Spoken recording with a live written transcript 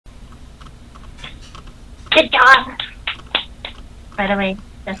Good job. By the way,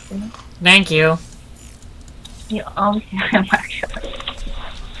 Destiny. Thank you. You always have a mark.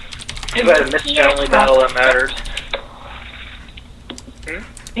 If I had missed the only battle that mattered.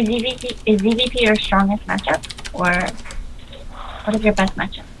 Is EVP your strongest matchup? Or what is your best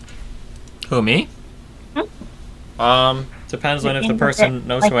matchup? Who, me? Depends on if the person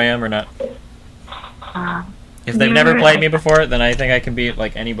knows who I am or not. If they've never played me before, then I think I can beat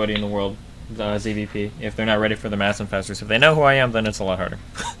like anybody in the world as EVP. If they're not ready for the mass infestors. If they know who I am, then it's a lot harder.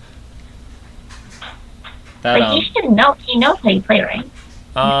 But you should know. He knows how you play, right?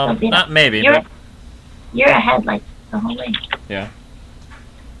 Not maybe. You're ahead like the whole way. Yeah.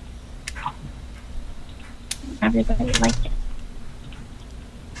 Everybody liked it.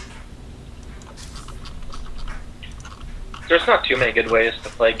 There's not too many good ways to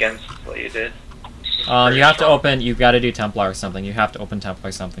play against what you did. You have to open. You've got to do Templar or something. You have to open Templar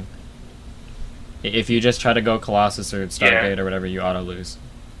or something. If you just try to go Colossus or Stargate or whatever, you auto lose.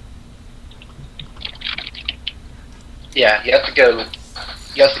 Yeah, you have to go.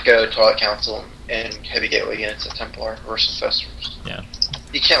 You have to go Twilight Council and Heavy Gateway units at Templar versus Festers. Yeah.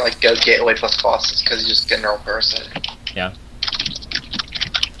 You can't like go Gateway plus bosses because you just get neural parasite. Yeah.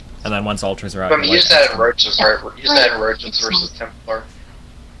 And then once ultras are out. But I mean, use that in roaches, right? Use that in roaches versus Templar.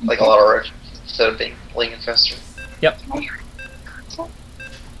 Like a lot of roaches instead of being Ling Infester. Yep.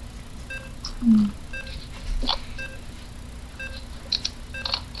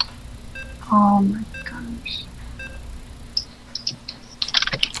 Oh my gosh.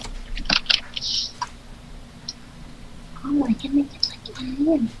 Oh, I can make it like a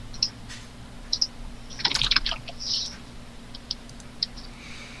million.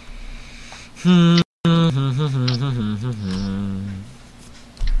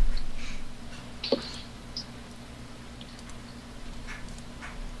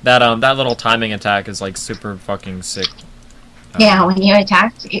 That little timing attack is like super fucking sick. Yeah, when you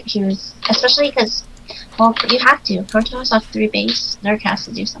attacked, he was, especially because, well, you have to. Protoss off 3 base, Zerg has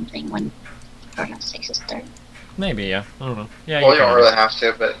to do something when Protoss takes his third. Maybe, yeah. I don't know. Yeah. Well, you don't really have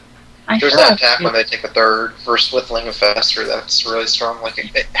to, but there's that attack when they take a third versus with Ling Infester. That's really strong. Like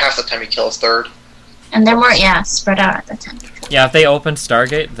half the time you kill his third. And they're more, spread out at the time. Yeah, if they open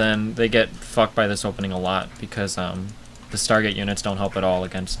Stargate, then they get fucked by this opening a lot because the Stargate units don't help at all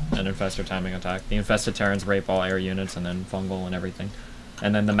against an Infestor timing attack. The Infested Terrans rape all air units and then fungal and everything.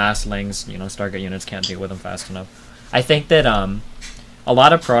 And then the mass Lings, Stargate units can't deal with them fast enough. I think that a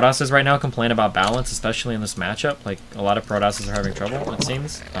lot of Protosses right now complain about balance, especially in this matchup. Like, a lot of Protosses are having trouble, it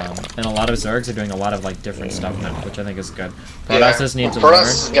seems. And a lot of Zergs are doing a lot of, like, different stuff now, which I think is good. Protosses need to learn.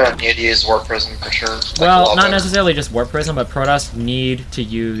 Protoss is gonna need to use Warp Prism for sure. Well, not necessarily just Warp Prism, but Protoss need to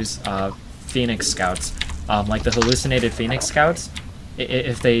use Phoenix Scouts. Like the hallucinated Phoenix Scouts.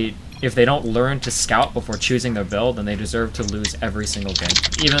 If they don't learn to scout before choosing their build, then they deserve to lose every single game,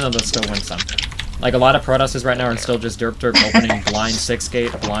 even though they'll still win some. Like, a lot of Protosses right now are still just derp opening blind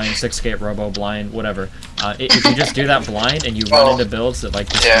 6-gate, robo, blind, whatever. If you just do that blind and you run into builds that, like,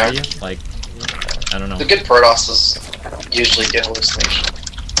 destroy you, like, I don't know. The good Protosses usually get hallucination.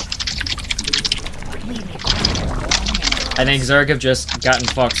 I think Zerg have just gotten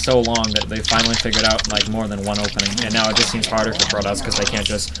fucked so long that they finally figured out, like, more than one opening, and now it just seems harder for Protoss because they can't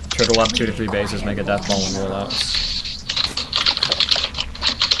just turtle up 2 to 3 bases, make a death ball, and roll out.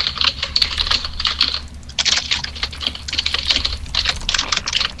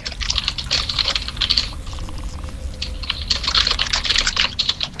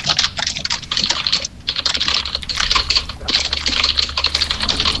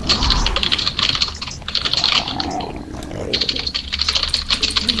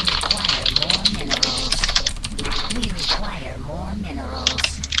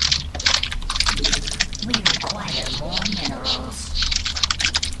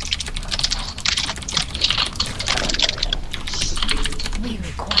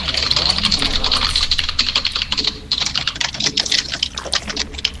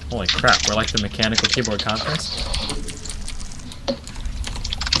 Holy crap, we're like the mechanical keyboard conference.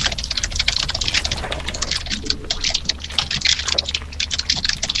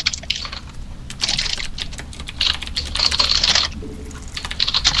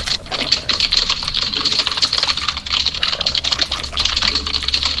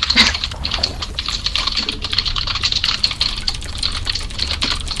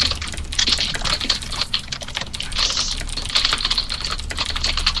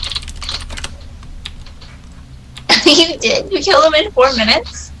 You did? You killed him in 4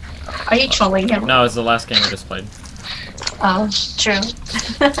 minutes? Are you trolling him? No, it's the last game we just played. Oh, true.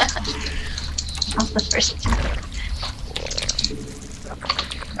 That was the first time.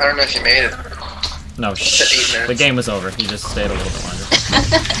 I don't know if you made it. No, shh. The game was over. He just stayed a little bit longer.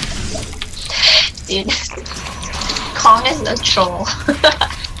 Dude, Kong is a troll.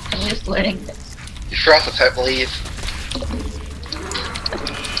 I'm just learning this. You forgot to type leave.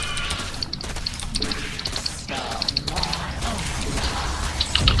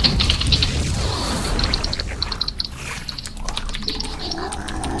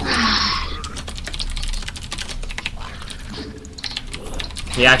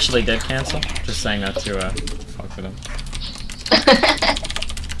 He actually did cancel. Just saying that to fuck with him.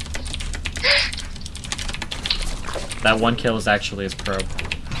 That one kill is actually his probe.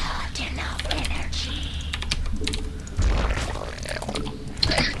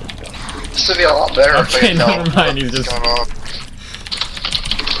 This would be a lot better if Okay, they never mind. He's just. going on.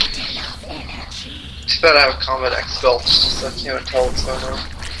 Too bad I have CombatEX built, so I can't even tell what's going on.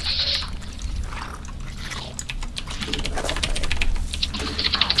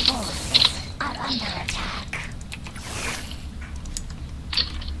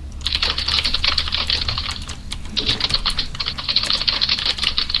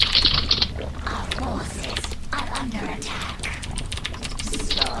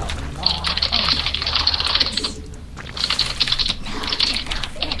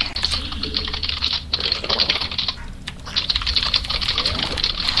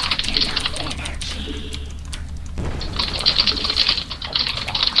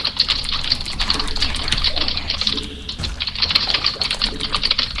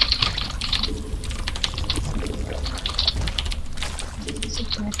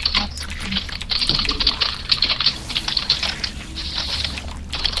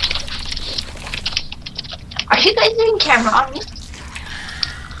 Are you guys doing camera on me?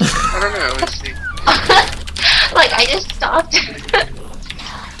 I don't know, let's see. Like, I just stopped.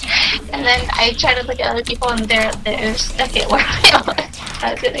 And then I tried to look at other people and they're stuck at where I was.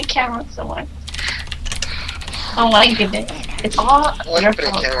 I was doing camera with someone. Oh my goodness. It's all Why your put a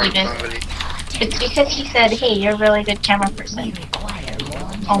fault, camera on Steven. somebody? It's because he said, hey, you're a really good camera person.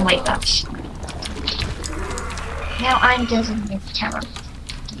 Oh my gosh. Now I'm designated camera.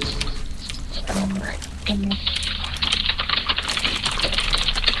 Oh my goodness.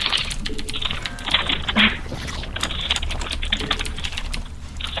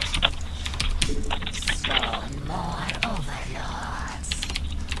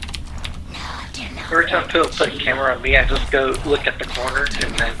 Every time people put a camera on me, I just go look at the corner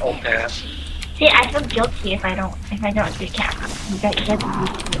and then alt tab. See, I feel guilty if I don't do camera. You guys do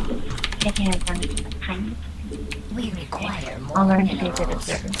take hands on kind. We require more I'll learn to be a good minerals.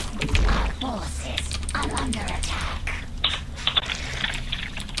 observer. Our forces are under attack.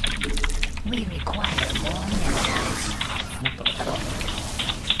 We require more minerals. What the fuck?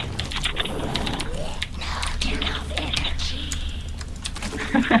 Not enough energy.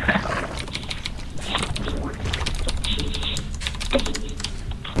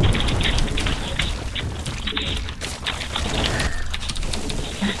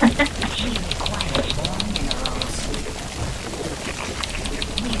 We require more minerals.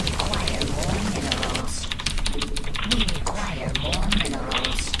 We require more minerals. We require more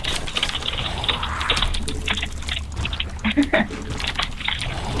minerals.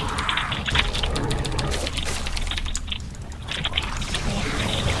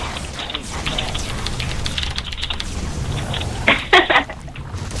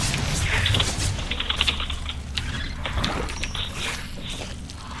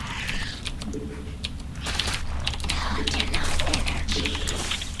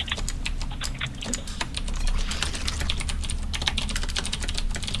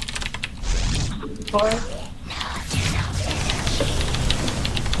 Four.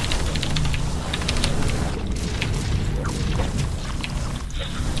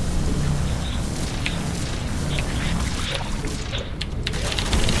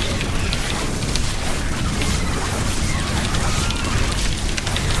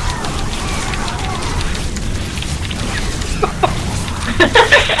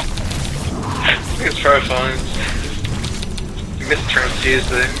 It's probably fine. You missed turn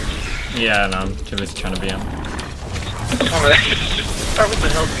Tuesday. Yeah, no, I'm too busy trying to be him. Start with the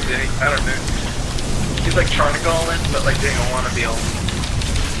healthy day. I don't know. He's like trying to go all in, but like they don't want to be all in.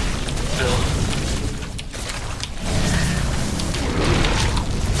 Still.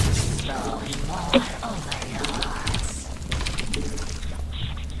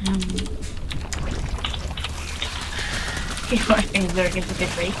 Before Zerg is a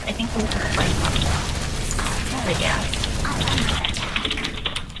good race, I think we should play. But yeah.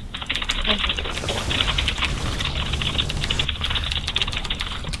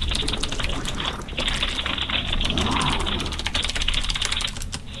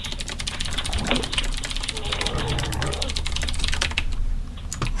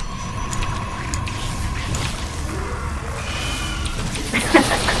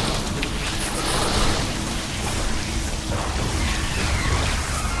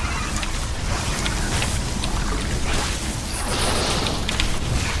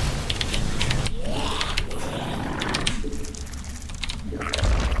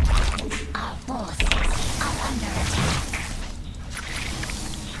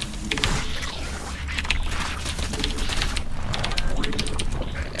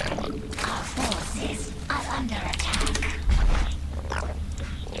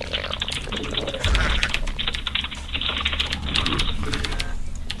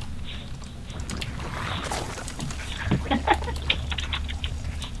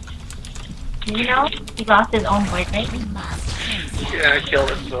 You know, he lost his own voice, right? Yeah, I killed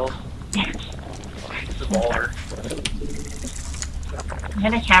himself. He's a baller. I'm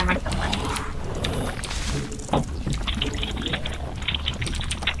gonna camera someone.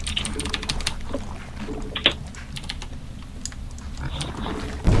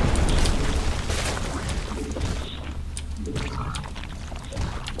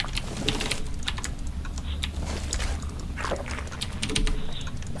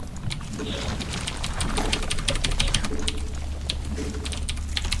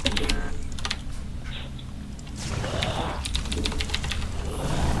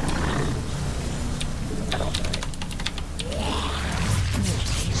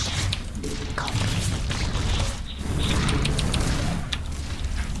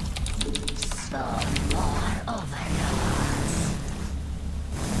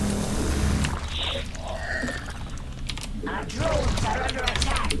 Our drones are under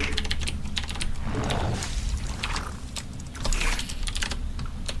attack.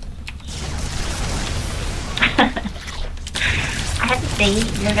 I have to say,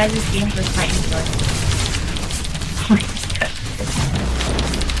 your guys' games were quite enjoyable.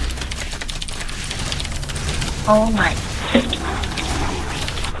 Oh my.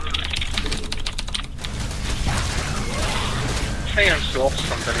 I insult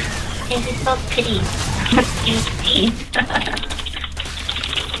somebody. Hey, he spelled pity. P-T.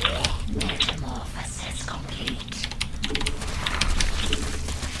 Metamorphosis complete.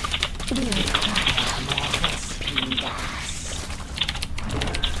 We require more Vespene gas.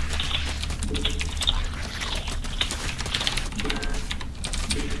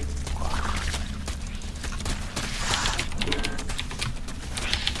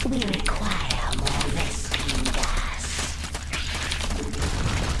 We require more Vespene gas.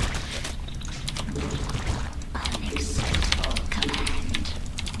 Unacceptable command.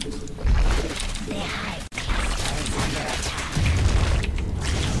 The hive cluster is under attack.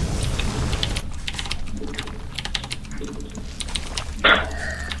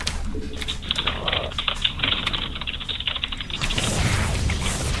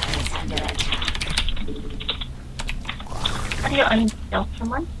 Is under attack. How do you unstealth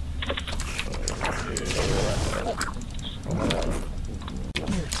someone?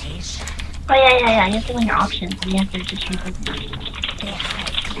 Mutation. Oh yeah. You have to win your options and you have to just use it. The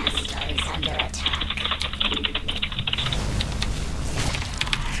hive cluster is under attack.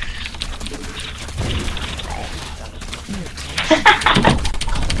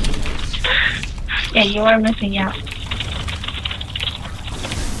 Yeah, you are missing out.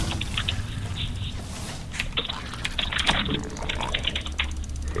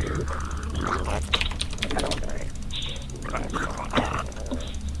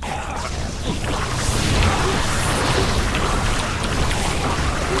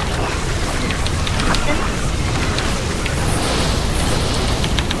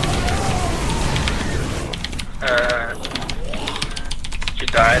 She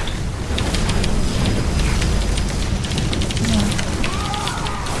died.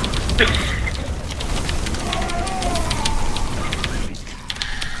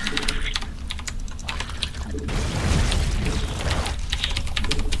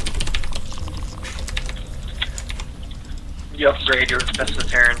 You upgrade your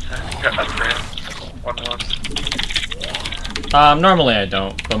Pescatarians to upgrade one. Normally I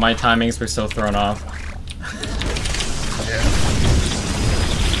don't, but my timings were so thrown off. Yeah.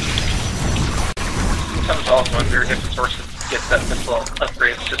 Sometimes I also wonder if the person gets that missile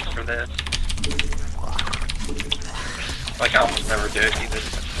upgrade just for this. Like, I almost never do it either.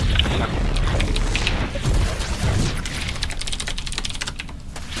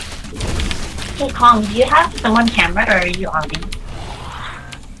 Hey Kong, do you have someone camera or are you obbing?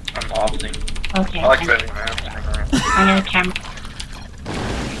 I'm opting. Okay. I like moving around. I'm gonna camera.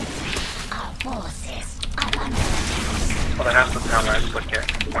 Our forces are under attack. Well, then half the time I just look at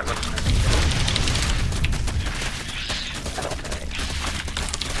pointless things.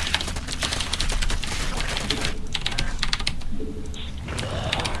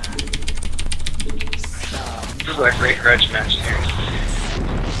 This is like a great grudge match here.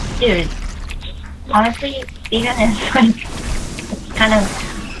 Dude, honestly, Steven is like, it's kind of,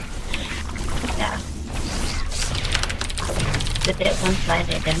 yeah, it's a bit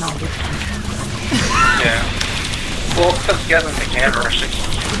one-sided and all this time. Yeah. Well, because he hasn't the camera rushing.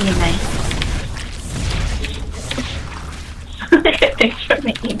 Pretty nice. Thanks for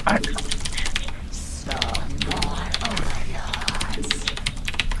making parkour. Spawn more overlords.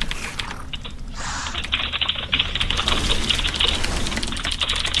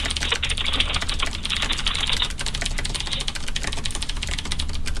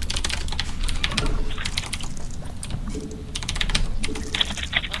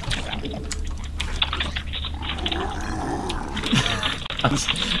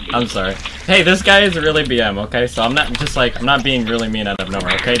 I'm sorry. Hey, this guy is really BM, okay? So I'm not just like, I'm not being really mean out of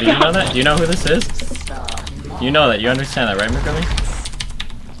nowhere, okay? Do you know that? Do you know who this is? You know that. You understand that, right, Megumi?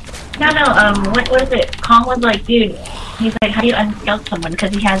 No, what is it? Kong was like, dude, he's like, how do you unscout someone?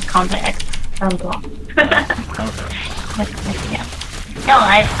 Because he has CombatEX sounds wrong. Okay. Yeah. No,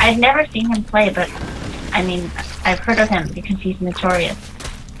 I've never seen him play, but, I mean, I've heard of him because he's notorious.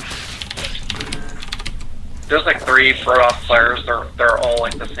 There's like 3 Frodoff players. They're all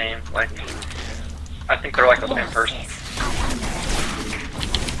like the same. Like, I think they're like the same person.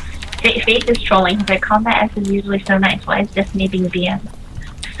 Faith is trolling. He's like, CombatEX is usually so nice. Why is Destiny being BM?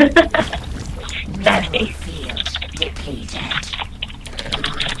 Bad face.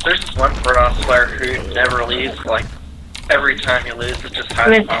 There's this one Frodoff player who never leaves. Like, every time you lose, it just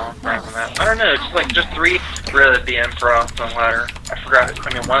has fun rather than that. I don't know. Just 3 really BM Frodoff on ladder. I forgot.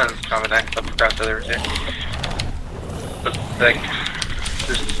 I mean, one of them is CombatEX. I forgot the other 2. But like,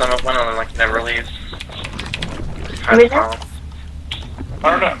 there's one of them like never leaves. Who is it? I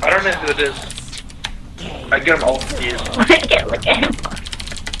don't know who it is. I get them all confused. I can't look at him.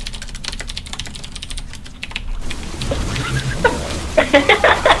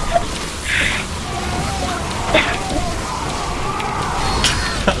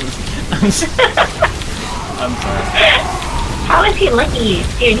 I'm sorry. How is he lucky?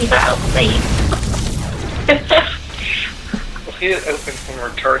 Dude, he got outplayed. Well, he opened some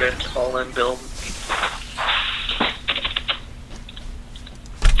retarded all-in build.